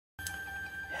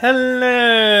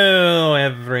Hello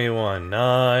everyone,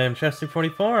 I'm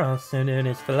Chester44, also known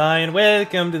as Fly, and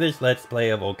welcome to this Let's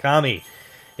Play of Okami.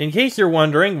 In case you're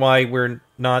wondering why we're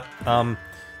not,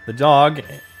 the dog,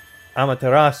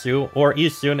 Amaterasu, or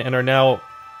Isun, and are now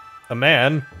a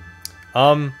man,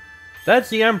 that's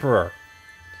the Emperor.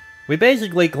 We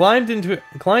basically climbed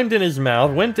in his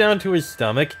mouth, went down to his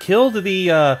stomach, killed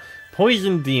the,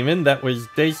 poison demon that was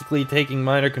basically taking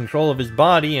minor control of his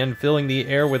body and filling the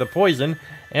air with a poison,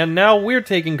 and now we're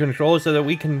taking control so that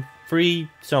we can free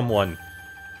someone.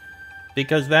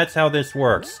 Because that's how this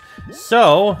works.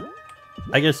 So,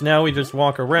 I guess now we just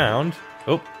walk around.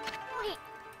 Oh.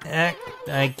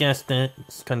 I guess this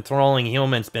controlling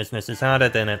humans business is harder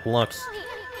than it looks.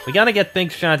 We gotta get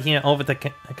Big Shot here over to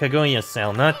Kaguya's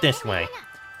cell, not this way.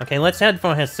 Okay, let's head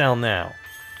for his cell now.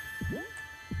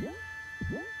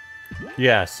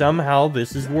 Yeah, somehow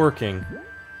this is working.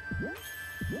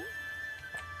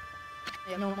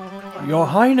 Your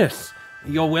Highness!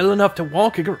 You're well enough to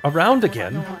walk around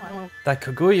again? That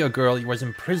Kaguya girl was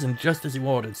imprisoned just as you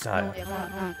ordered, sire.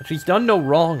 But she's done no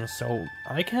wrong, so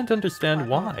I can't understand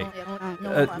why.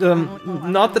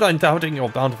 Not that I'm doubting your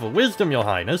bountiful wisdom, your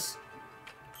Highness.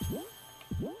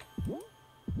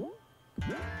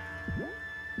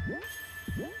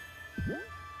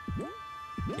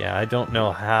 Yeah, I don't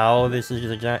know how this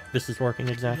is working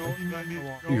exactly.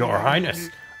 Your Highness,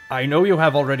 I know you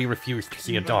have already refused to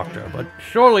see a doctor, but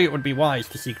surely it would be wise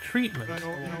to seek treatment.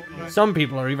 Some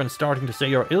people are even starting to say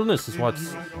your illness is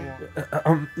what's...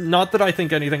 not that I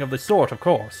think anything of the sort, of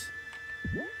course.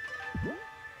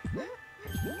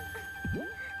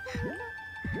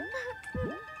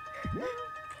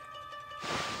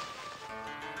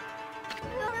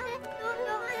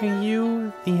 Are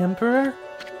you the Emperor?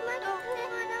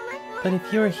 But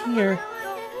if you're here,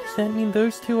 does that mean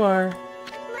those two are...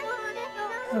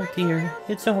 Oh dear,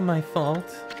 it's all my fault.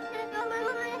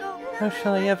 How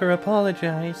shall I ever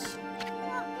apologize?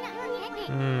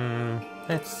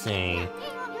 Let's see.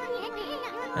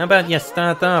 How about you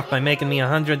start off by making me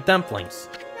 100 dumplings?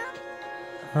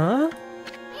 Huh?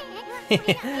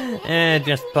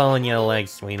 Just pulling your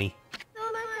legs, sweetie.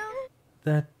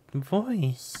 That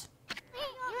voice...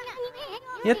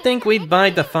 You think we'd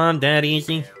bide the farm that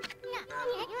easy?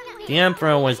 The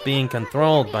Emperor was being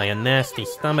controlled by a nasty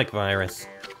stomach virus.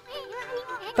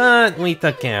 But we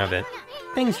took care of it.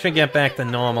 Things should get back to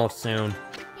normal soon.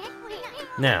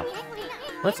 Now,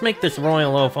 let's make this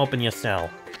royal oaf open your cell.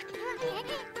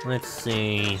 Let's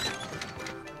see...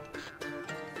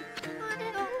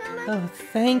 Oh,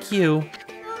 thank you.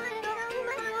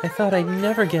 I thought I'd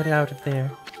never get out of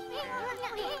there.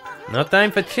 No time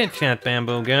for chit-chat,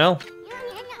 Bamboo Girl.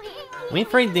 We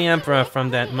freed the Emperor from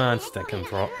that monster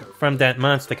controlling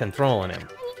him.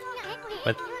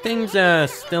 But things are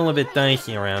still a bit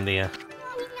dicey around here.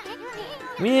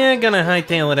 We're gonna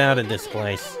hightail it out of this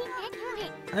place.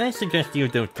 I suggest you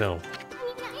do too.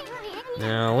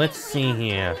 Now, let's see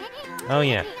here. Oh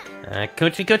yeah,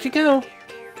 coochie coochie go!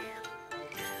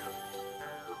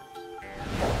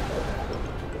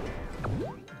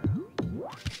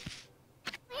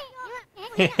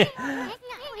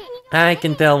 I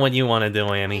can tell what you want to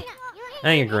do, Amy.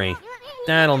 I agree.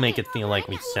 That'll make it feel like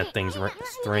we set things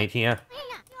straight here.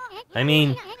 I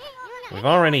mean, we've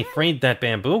already freed that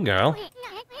Bamboo Girl.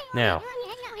 Now,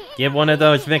 give one of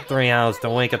those victory howls to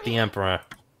wake up the Emperor.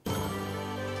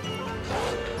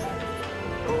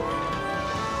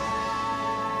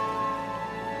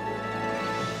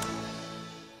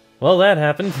 Well, that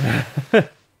happened.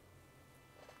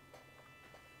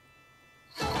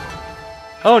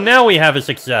 Oh, now we have a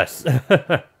success!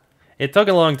 It took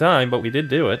a long time, but we did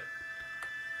do it.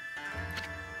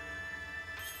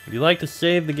 Would you like to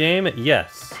save the game?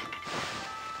 Yes.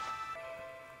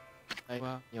 I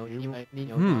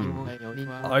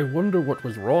wonder what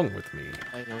was wrong with me.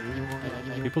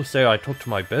 People say I took to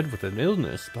my bed with an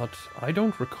illness, but I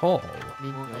don't recall.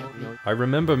 I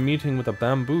remember meeting with a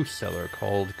bamboo seller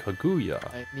called Kaguya.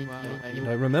 And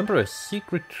I remember a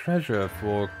secret treasure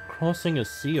for crossing a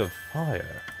sea of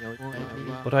fire.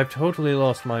 But I've totally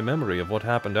lost my memory of what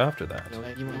happened after that.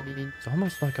 It's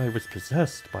almost like I was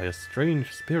possessed by a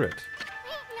strange spirit.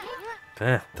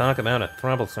 Talk about a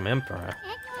troublesome emperor.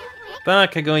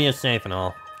 But Kaguya's safe and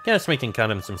all. Guess we can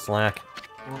cut him some slack.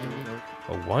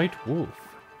 A white wolf.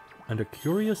 And a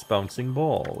curious bouncing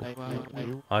ball.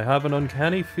 I have an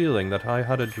uncanny feeling that I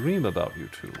had a dream about you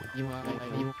two.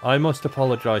 I must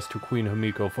apologize to Queen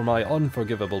Himiko for my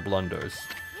unforgivable blunders.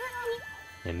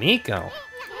 Himiko?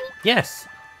 Yes,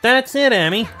 that's it,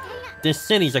 Amy. This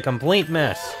city's a complete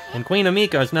mess, and Queen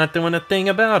Himiko's not doing a thing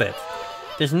about it.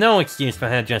 There's no excuse for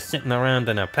her just sitting around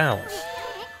in her palace.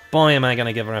 Boy, am I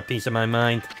gonna give her a piece of my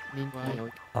mind.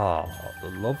 Ah, the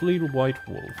lovely white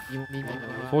wolf.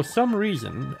 For some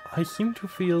reason, I seem to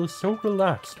feel so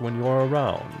relaxed when you're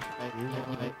around.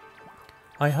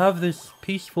 I have this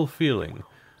peaceful feeling,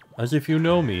 as if you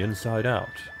know me inside out.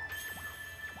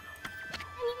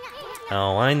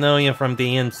 Oh, I know you from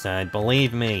the inside,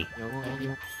 believe me.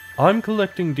 I'm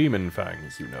collecting demon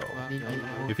fangs, you know.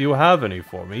 If you have any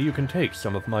for me, you can take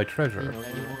some of my treasure.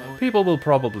 People will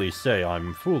probably say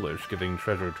I'm foolish giving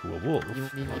treasure to a wolf,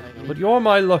 but you're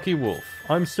my lucky wolf.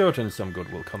 I'm certain some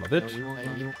good will come of it.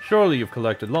 Surely you've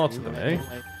collected lots of them, eh?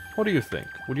 What do you think?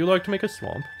 Would you like to make a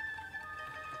swamp?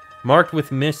 Marked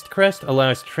with Mist Crest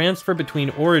allows transfer between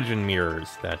origin mirrors.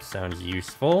 That sounds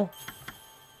useful.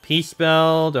 Peace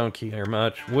Spell, don't care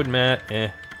much. Wood Mat, eh.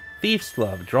 Thief's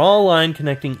Glove. Draw a line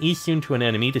connecting Isun to an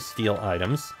enemy to steal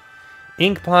items.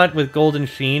 Ink Pot with Golden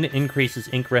Sheen increases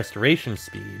ink restoration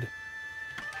speed.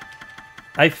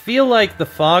 I feel like the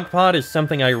Fog Pot is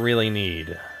something I really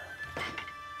need.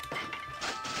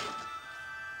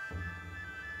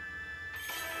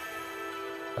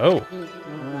 Oh.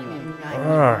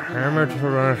 Hammer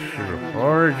to us, the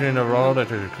origin of all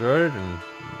that is good, and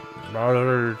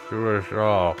brother to us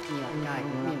all.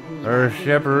 Our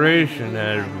separation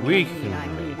has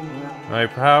weakened me. My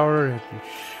power has been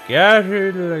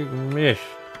scattered like mist.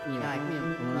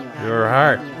 Your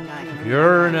heart,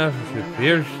 pure enough to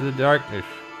pierce the darkness,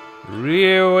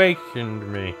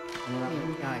 reawakened me.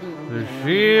 The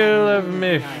shield of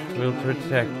mist will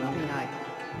protect me.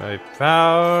 My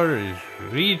power is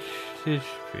reached its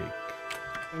peak.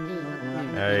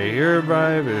 I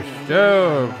hereby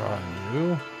bestow upon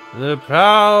you the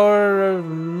power of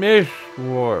Mist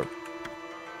Warp.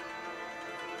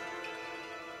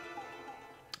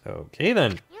 Okay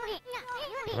then.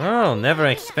 Oh, never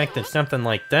expected something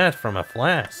like that from a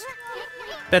flask.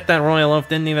 Bet that Royal Oaf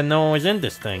didn't even know I was in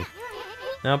this thing.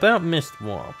 Now about Mist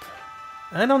Warp.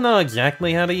 I don't know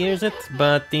exactly how to use it,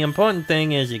 but the important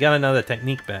thing is you got another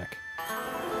technique back.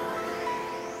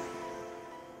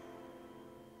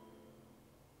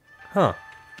 Huh.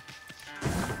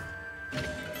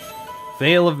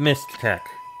 Veil of Mist Tech.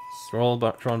 Scroll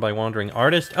drawn by Wandering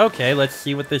Artist. Okay, let's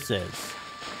see what this is.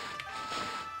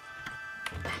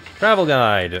 Travel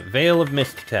Guide. Veil of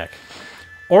Mist Tech.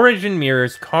 Origin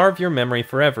mirrors carve your memory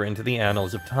forever into the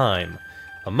annals of time.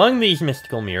 Among these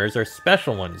mystical mirrors are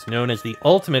special ones, known as the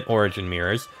Ultimate Origin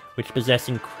Mirrors, which possess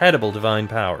incredible divine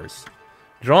powers.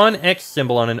 Draw an X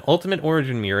symbol on an Ultimate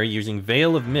Origin Mirror using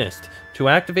Veil of Mist to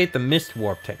activate the Mist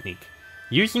Warp technique.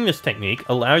 Using this technique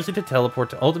allows you to teleport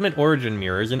to Ultimate Origin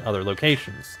Mirrors in other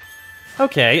locations.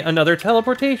 Okay, another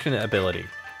teleportation ability.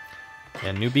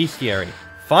 And new bestiary.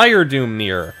 Fire Doom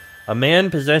Mirror. A man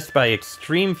possessed by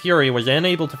extreme fury was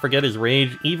unable to forget his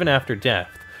rage even after death,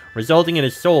 resulting in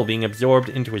his soul being absorbed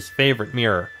into his favorite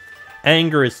mirror.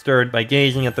 Anger is stirred by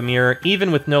gazing at the mirror,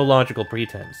 even with no logical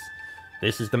pretense.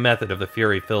 This is the method of the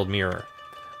fury-filled mirror.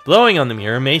 Blowing on the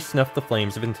mirror may snuff the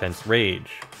flames of intense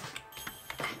rage.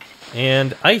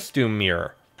 And Ice Doom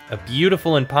Mirror. A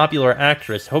beautiful and popular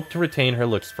actress hoped to retain her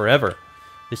looks forever.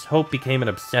 This hope became an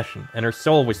obsession, and her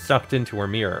soul was sucked into her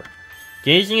mirror.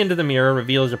 Gazing into the mirror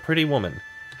reveals a pretty woman.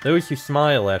 Those who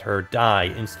smile at her die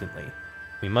instantly.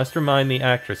 We must remind the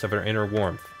actress of her inner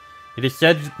warmth. It is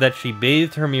said that she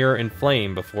bathed her mirror in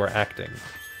flame before acting.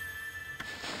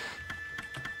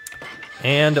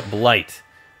 And Blight.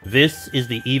 This is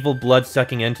the evil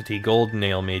blood-sucking entity Golden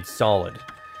Nail made solid.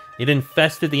 It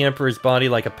infested the Emperor's body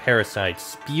like a parasite,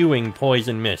 spewing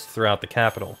poison mist throughout the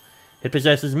capital. It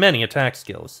possesses many attack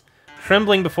skills.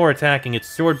 Trembling before attacking, its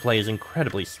swordplay is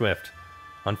incredibly swift.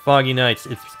 On foggy nights,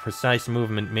 its precise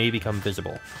movement may become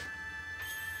visible.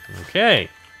 Okay.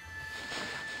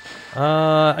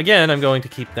 Again, I'm going to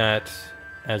keep that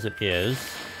as it is.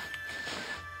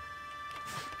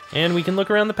 And we can look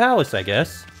around the palace, I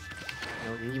guess.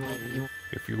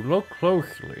 If you look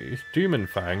closely, demon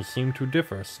fangs seem to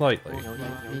differ slightly.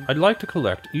 I'd like to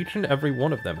collect each and every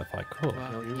one of them if I could.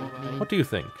 What do you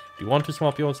think? Do you want to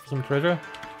swap yours for some treasure?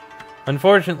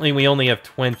 Unfortunately, we only have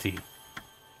 20.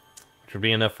 Which would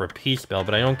be enough for a peace spell,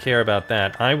 but I don't care about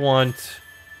that. I want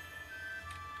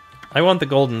the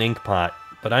golden ink pot,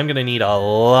 but I'm gonna need a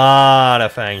lot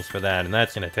of fangs for that, and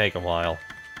that's gonna take a while.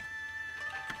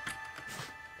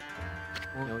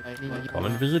 Come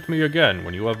and visit me again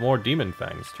when you have more demon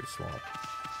fangs to swap.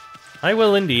 I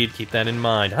will indeed keep that in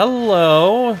mind.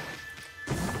 Hello!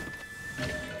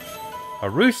 A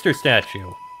rooster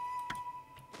statue.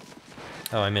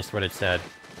 Oh, I missed what it said.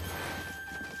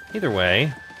 Either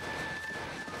way.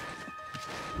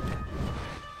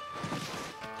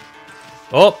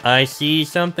 Oh, I see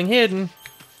something hidden.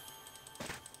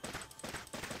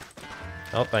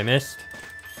 Oh, I missed.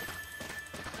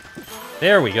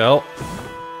 There we go.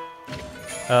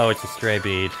 Oh, it's a stray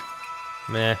bead.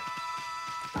 Meh.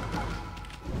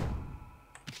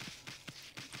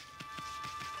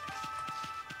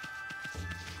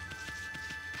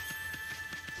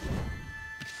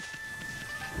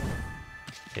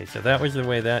 Okay, so that was the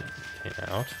way that came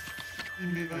out.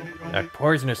 That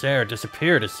poisonous air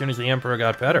disappeared as soon as the Emperor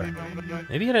got better.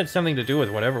 Maybe it had something to do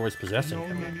with whatever was possessing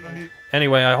him.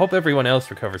 Anyway, I hope everyone else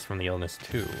recovers from the illness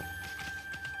too.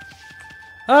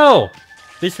 Oh!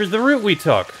 This was the route we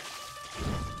took!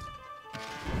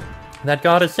 That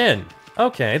got us in.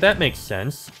 Okay, that makes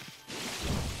sense.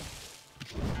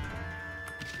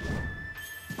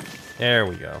 There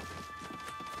we go.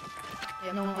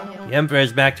 The Emperor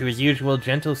is back to his usual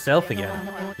gentle self again.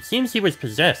 It seems he was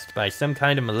possessed by some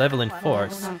kind of malevolent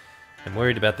force. I'm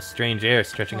worried about the strange air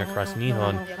stretching across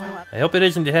Nihon. I hope it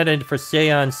isn't headed for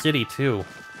Seion City, too.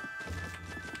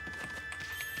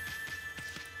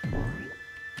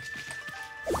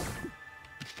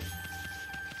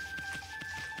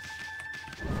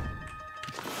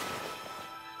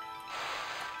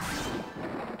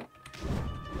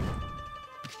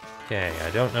 Okay,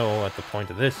 I don't know what the point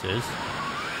of this is.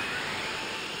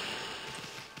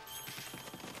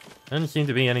 Doesn't seem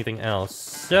to be anything else,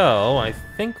 so I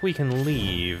think we can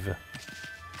leave.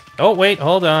 Oh, wait,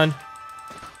 hold on.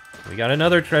 We got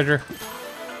another treasure.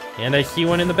 And I see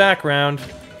one in the background.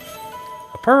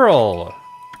 A pearl!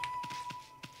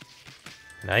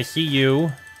 And I see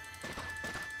you.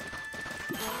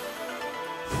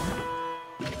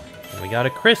 And we got a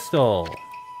crystal.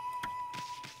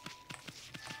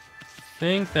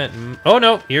 Think that... Oh,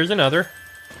 no, here's another.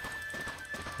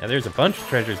 Yeah, there's a bunch of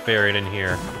treasures buried in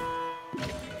here.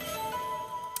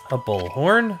 A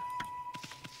bullhorn?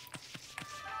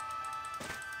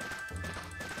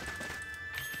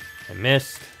 I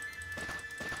missed.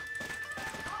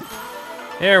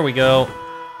 There we go.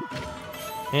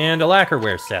 And a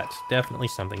lacquerware set. Definitely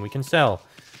something we can sell.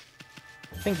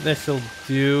 I think this'll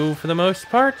do for the most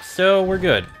part, so we're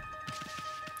good.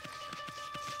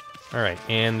 Alright,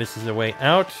 and this is the way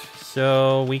out,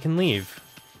 so we can leave.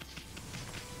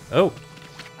 Oh.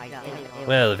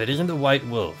 Well, if it isn't the White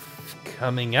Wolf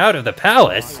coming out of the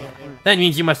palace, that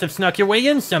means you must have snuck your way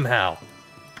in somehow.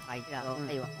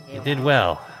 You did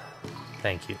well.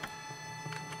 Thank you.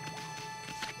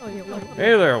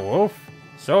 Hey there, Wolf.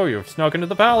 So you've snuck into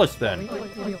the palace then.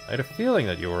 I had a feeling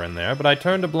that you were in there, but I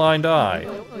turned a blind eye.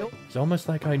 It's almost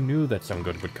like I knew that some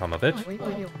good would come of it.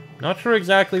 Not sure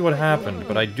exactly what happened,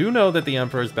 but I do know that the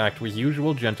Emperor's back to his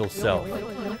usual gentle self.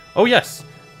 Oh yes!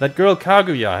 That girl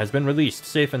Kaguya has been released,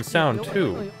 safe and sound,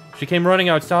 too. She came running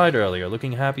outside earlier,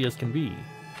 looking happy as can be.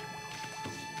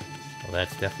 Well,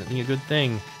 that's definitely a good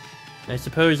thing. I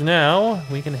suppose now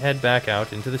we can head back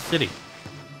out into the city.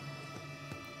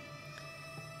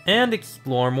 And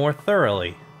explore more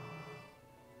thoroughly.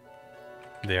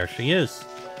 There she is.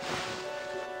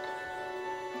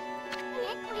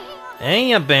 Hey,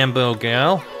 you bamboo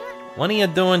girl. What are you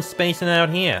doing spacing out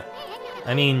here?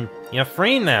 I mean, you're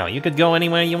free now. You could go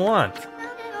anywhere you want.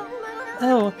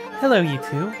 Oh, hello you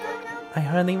two. I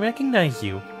hardly recognize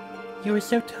you. You were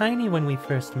so tiny when we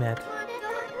first met.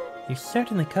 You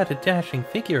certainly cut a dashing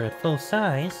figure at full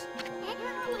size.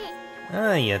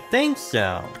 Ah, you think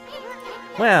so?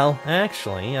 Well,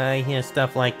 actually, I hear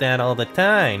stuff like that all the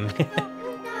time.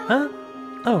 Huh?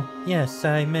 Oh, yes,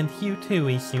 I meant you too,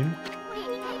 Isun.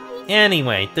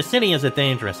 Anyway, the city is a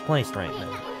dangerous place right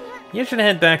now. You should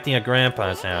head back to your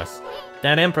grandpa's house.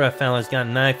 That Emperor fella's got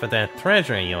an eye for that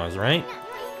treasure of yours, right?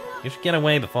 You should get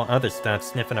away before others start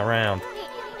sniffing around.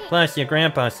 Plus, your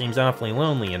grandpa seems awfully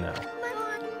lonely, you know.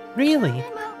 Really?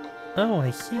 Oh,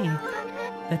 I see.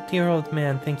 That dear old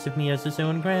man thinks of me as his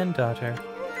own granddaughter.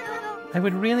 I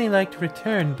would really like to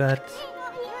return, but...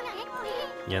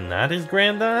 You're not his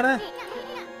granddaughter?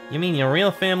 You mean your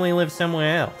real family lives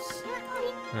somewhere else?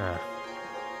 Ah.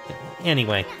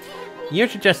 Anyway, you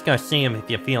should just go see him if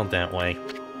you feel that way.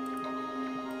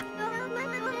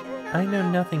 I know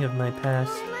nothing of my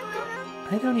past.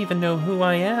 I don't even know who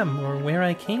I am or where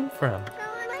I came from.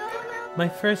 My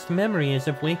first memory is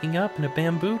of waking up in a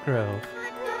bamboo grove.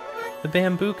 The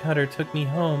bamboo cutter took me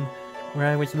home, where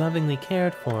I was lovingly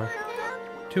cared for.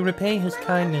 To repay his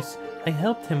kindness, I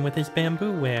helped him with his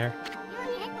bamboo ware.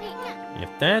 If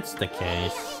that's the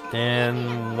case,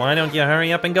 then why don't you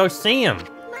hurry up and go see him?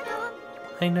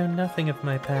 I know nothing of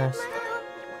my past,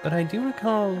 but I do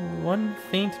recall one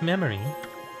faint memory.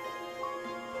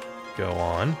 Go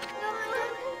on.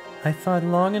 I thought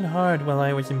long and hard while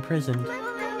I was imprisoned.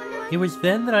 It was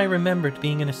then that I remembered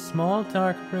being in a small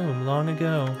dark room long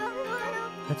ago.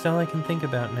 That's all I can think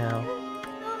about now.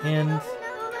 and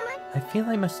I feel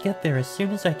I must get there as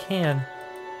soon as I can.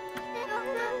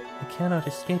 I cannot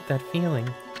escape that feeling.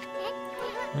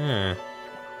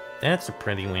 That's a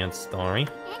pretty weird story.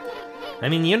 I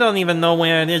mean, you don't even know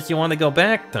where it is you want to go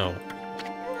back to.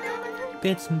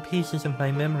 Bits and pieces of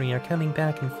my memory are coming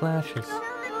back in flashes.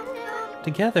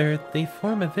 Together, they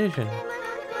form a vision.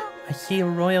 I see a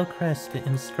royal crest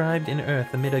inscribed in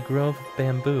earth amid a grove of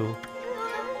bamboo.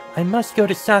 I must go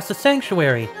to Sasa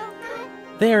Sanctuary!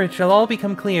 There it shall all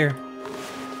become clear.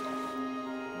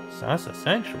 Sasa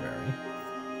Sanctuary?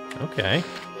 Okay.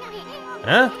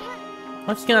 Huh?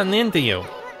 What's gotten into you?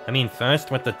 I mean,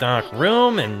 first with the dark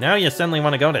room, and now you suddenly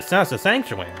want to go to Sasa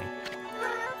Sanctuary.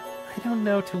 I don't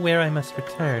know to where I must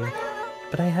return,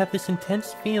 but I have this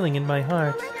intense feeling in my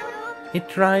heart. It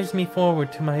drives me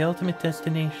forward to my ultimate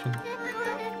destination.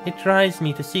 It drives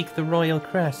me to seek the royal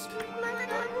crest.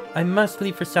 I must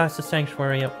leave for Sasa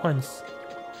Sanctuary at once.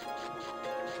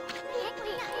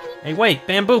 Hey, wait!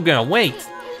 Bamboo Girl, wait!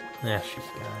 Ah, she's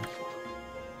gone.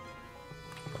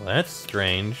 Well, that's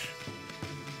strange.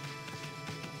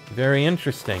 Very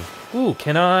interesting. Ooh,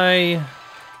 can I...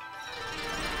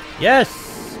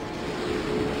 Yes!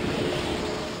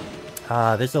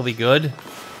 Ah, this'll be good.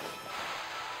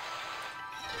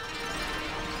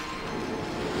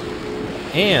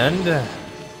 And...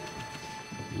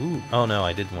 Ooh, oh no,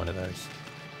 I did one of those.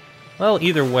 Well,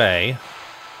 either way...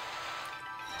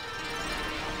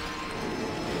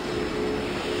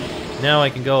 Now I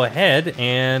can go ahead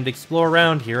and explore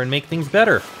around here and make things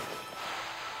better.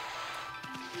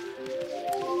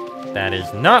 That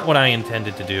is not what I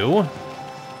intended to do.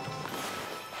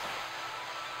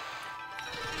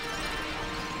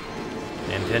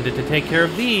 I intended to take care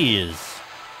of these.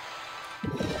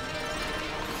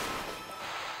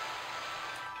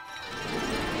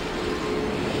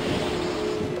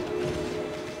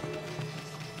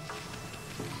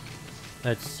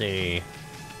 Let's see.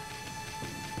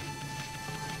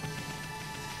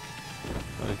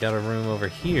 We've got a room over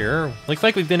here. Looks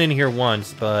like we've been in here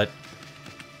once, but...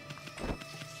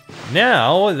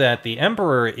 Now that the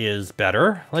Emperor is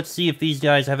better, let's see if these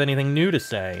guys have anything new to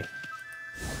say.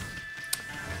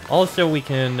 Also, we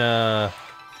can,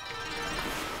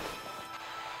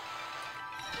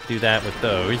 do that with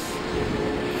those.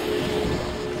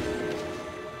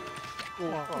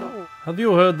 Have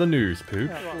you heard the news,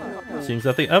 Pooch? Seems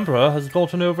that the Emperor has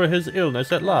gotten over his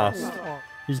illness at last.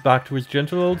 He's back to his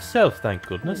gentle old self, thank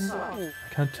goodness. I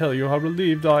can't tell you how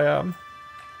relieved I am.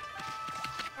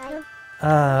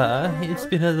 It's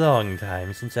been a long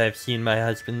time since I've seen my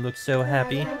husband look so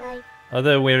happy.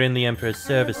 Although we're in the Emperor's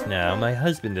service now, my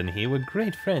husband and he were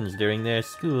great friends during their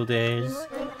school days.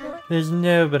 There's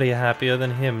nobody happier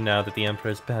than him now that the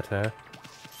Emperor's better.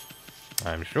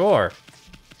 I'm sure.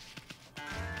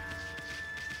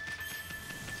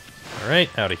 Alright,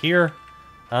 out of here.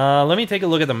 Let me take a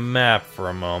look at the map for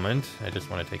a moment. I just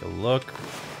want to take a look.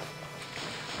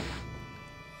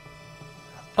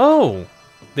 Oh!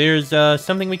 There's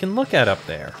something we can look at up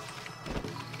there.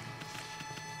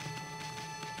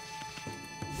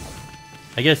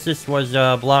 I guess this was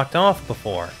blocked off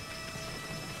before.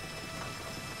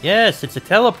 Yes, it's a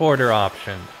teleporter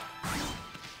option.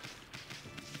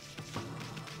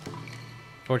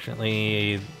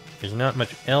 Fortunately, there's not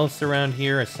much else around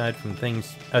here aside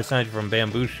from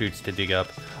bamboo shoots to dig up.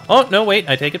 Oh, no, wait,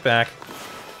 I take it back.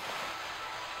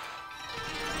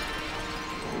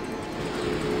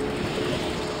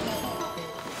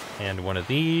 And one of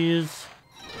these.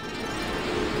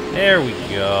 There we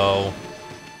go.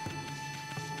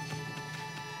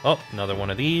 Oh, another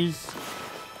one of these.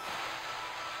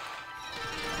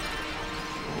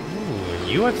 Ooh,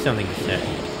 you have something to say.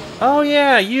 Oh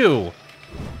yeah, you!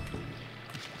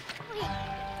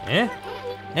 Eh?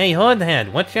 Hey,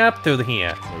 Hoodhead, what you up to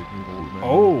here?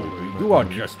 Oh, you are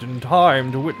just in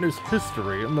time to witness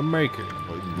history in the making.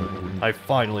 I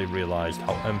finally realized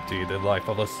how empty the life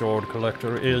of a sword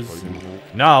collector is.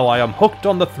 Now I am hooked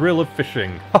on the thrill of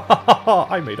fishing. Ha ha ha ha!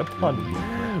 I made a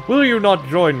pun. Will you not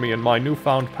join me in my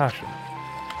newfound passion?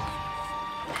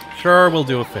 Sure, we'll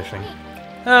do a fishing.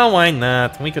 Oh, why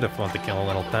not? We could afford to kill a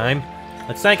little time.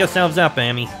 Let's psych ourselves up,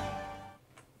 Amy.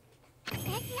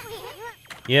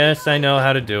 Yes, I know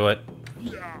how to do it.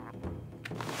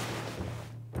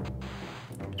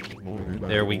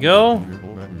 There we go.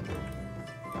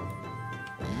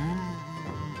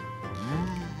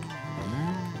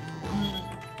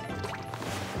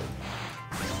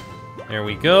 There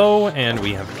we go, and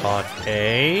we have caught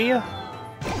a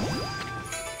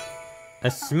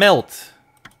smelt.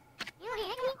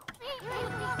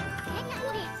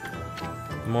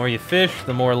 The more you fish,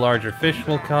 the more larger fish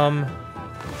will come.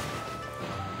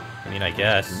 I mean, I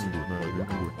guess.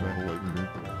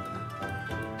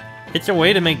 It's a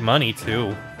way to make money,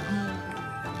 too.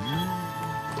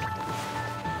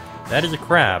 That is a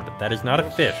crab. That is not a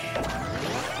fish.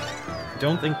 I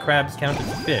don't think crabs count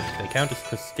as fish. They count as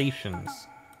crustaceans.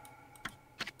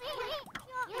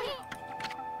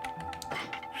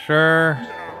 Sure.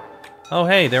 Oh,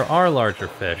 hey, there are larger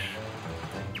fish.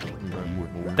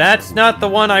 That's not the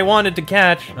one I wanted to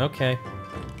catch. Okay.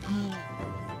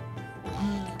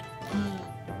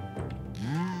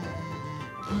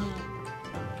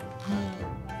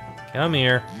 Come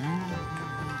here.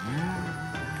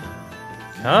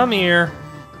 Come here.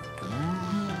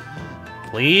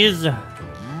 Please.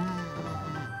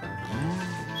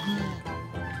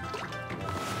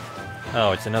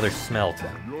 Oh, it's another smelt.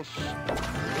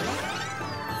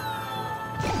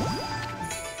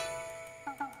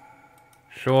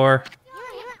 Sure.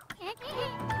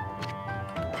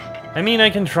 I mean, I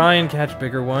can try and catch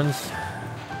bigger ones.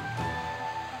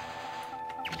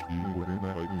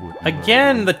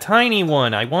 Again, the tiny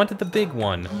one! I wanted the big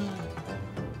one.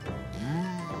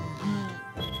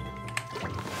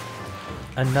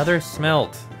 Another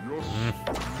smelt.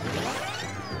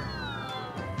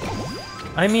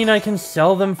 I mean, I can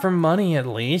sell them for money at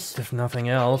least, if nothing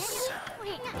else.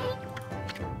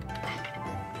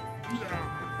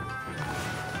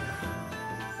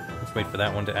 Let's wait for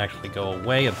that one to actually go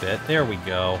away a bit. There we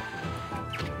go.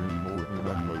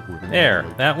 There,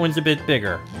 that one's a bit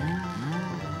bigger.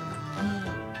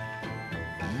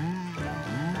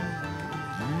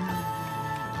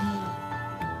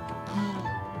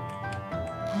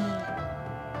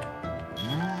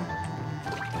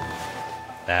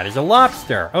 That is a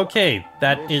lobster. Okay,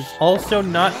 that is also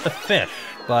not the fish,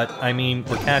 but, I mean,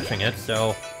 we're catching it,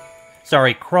 so...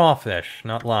 Sorry, crawfish,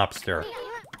 not lobster.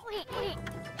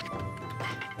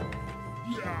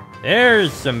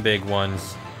 There's some big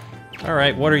ones.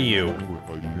 Alright, what are you?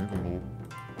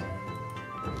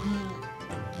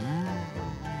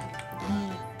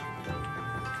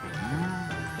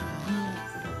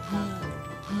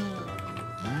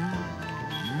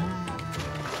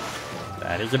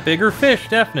 That is a bigger fish,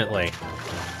 definitely.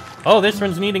 Oh, this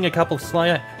one's needing a couple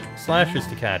slashes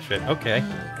to catch it. Okay.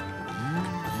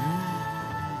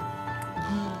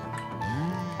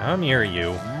 Come here,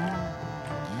 you.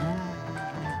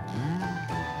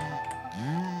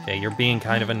 Okay, you're being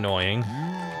kind of annoying.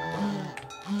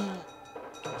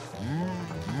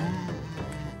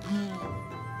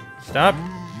 Stop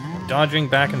dodging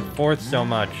back and forth so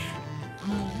much.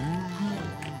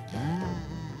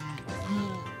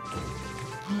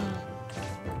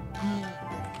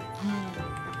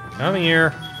 Come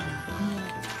here.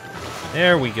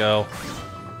 There we go.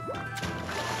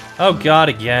 Oh god,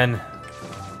 again.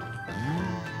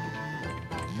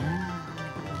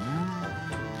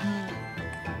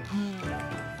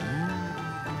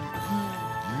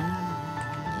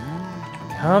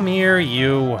 Come here,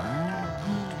 you.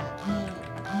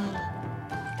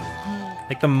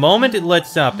 Like, the moment it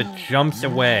lets up, it jumps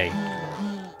away.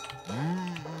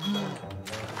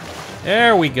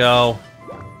 There we go.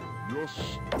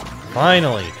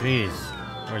 Finally, jeez.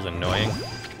 That was annoying.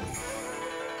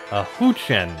 A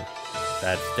hoochen.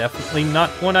 That's definitely not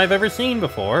one I've ever seen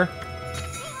before.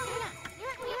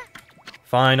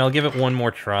 Fine, I'll give it one more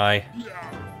try.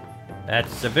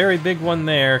 That's a very big one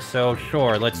there, so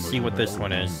sure, let's see what this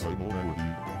one is.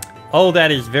 Oh,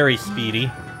 that is very speedy.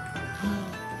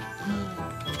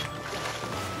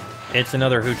 It's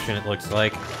another hoochen, it looks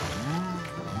like.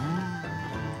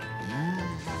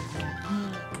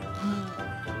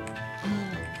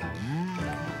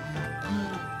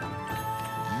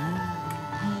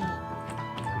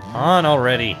 On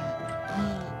already.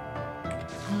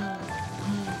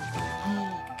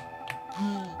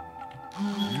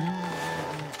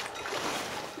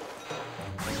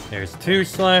 There's 2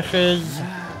 slashes.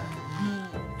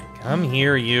 Come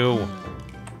here, you.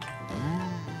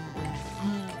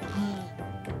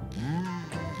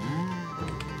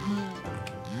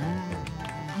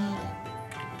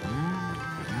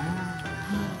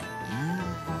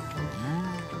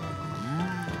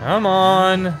 Come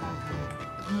on.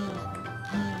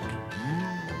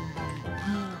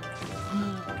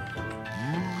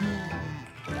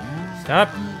 Stop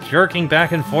jerking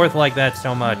back and forth like that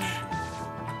so much.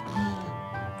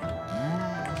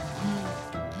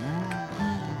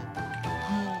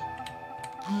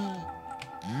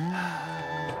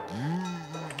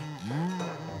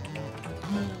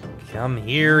 Come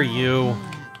here, you.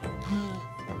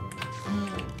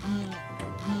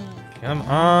 Come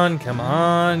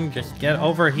on, just get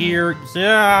over here.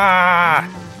 Ah!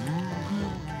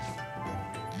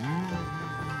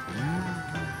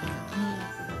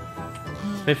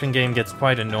 Fishing game gets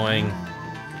quite annoying.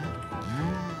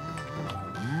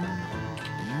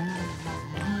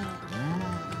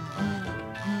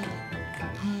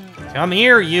 Come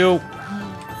here, you!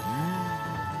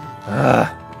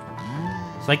 Ugh.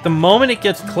 It's like the moment it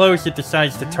gets close, it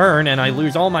decides to turn, and I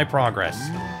lose all my progress.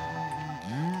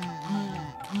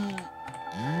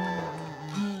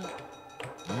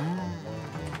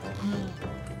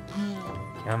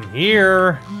 Come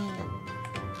here!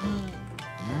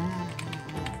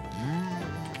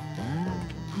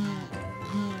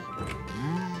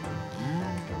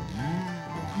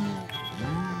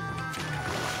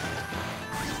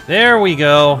 There we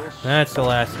go. That's the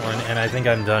last one, and I think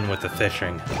I'm done with the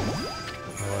fishing.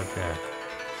 Okay.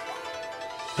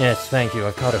 Yes, thank you.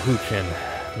 I've caught a hoochin.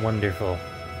 Wonderful.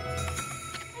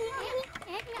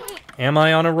 Am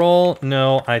I on a roll?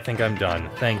 No, I think I'm done.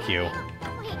 Thank you.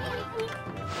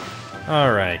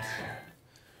 Alright.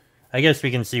 I guess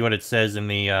we can see what it says in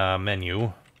the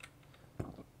menu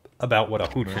about what a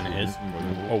hoochin is.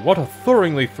 Oh, what a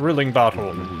thoroughly thrilling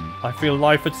battle. I feel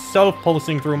life itself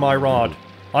pulsing through my rod.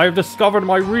 I have discovered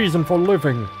my reason for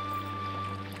living.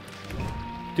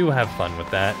 Do have fun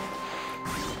with that.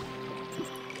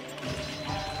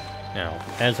 Now,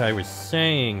 as I was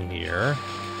saying here...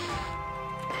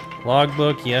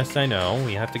 Logbook, yes, I know.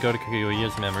 We have to go to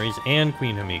Kaguya's memories and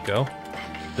Queen Himiko.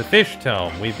 The fish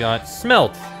tome. We've got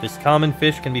smelt. This common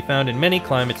fish can be found in many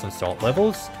climates and salt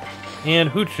levels. And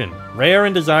hoochin. Rare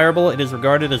and desirable, it is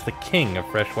regarded as the king of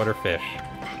freshwater fish.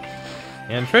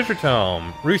 And treasure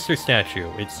tome. Rooster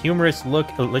statue. Its humorous look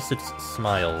elicits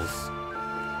smiles.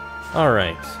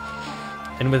 Alright.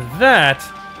 And with that,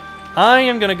 I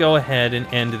am going to go ahead and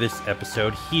end this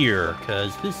episode here,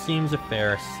 because this seems a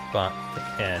fair spot to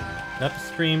end. Not the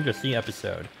stream, just the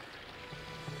episode.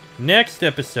 Next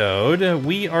episode,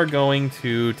 we are going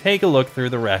to take a look through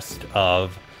the rest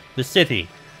of the city.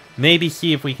 Maybe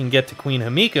see if we can get to Queen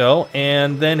Himiko,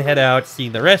 and then head out, see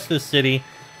the rest of the city,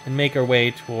 and make our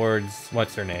way towards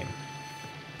what's-her-name.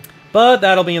 But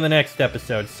that'll be in the next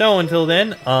episode. So until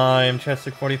then, I'm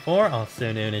Chester44,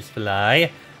 also known as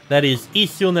Fly. That is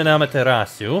Isu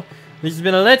Nanamaterasu. This has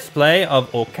been a Let's Play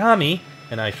of Okami,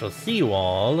 and I shall see you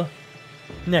all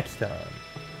next time.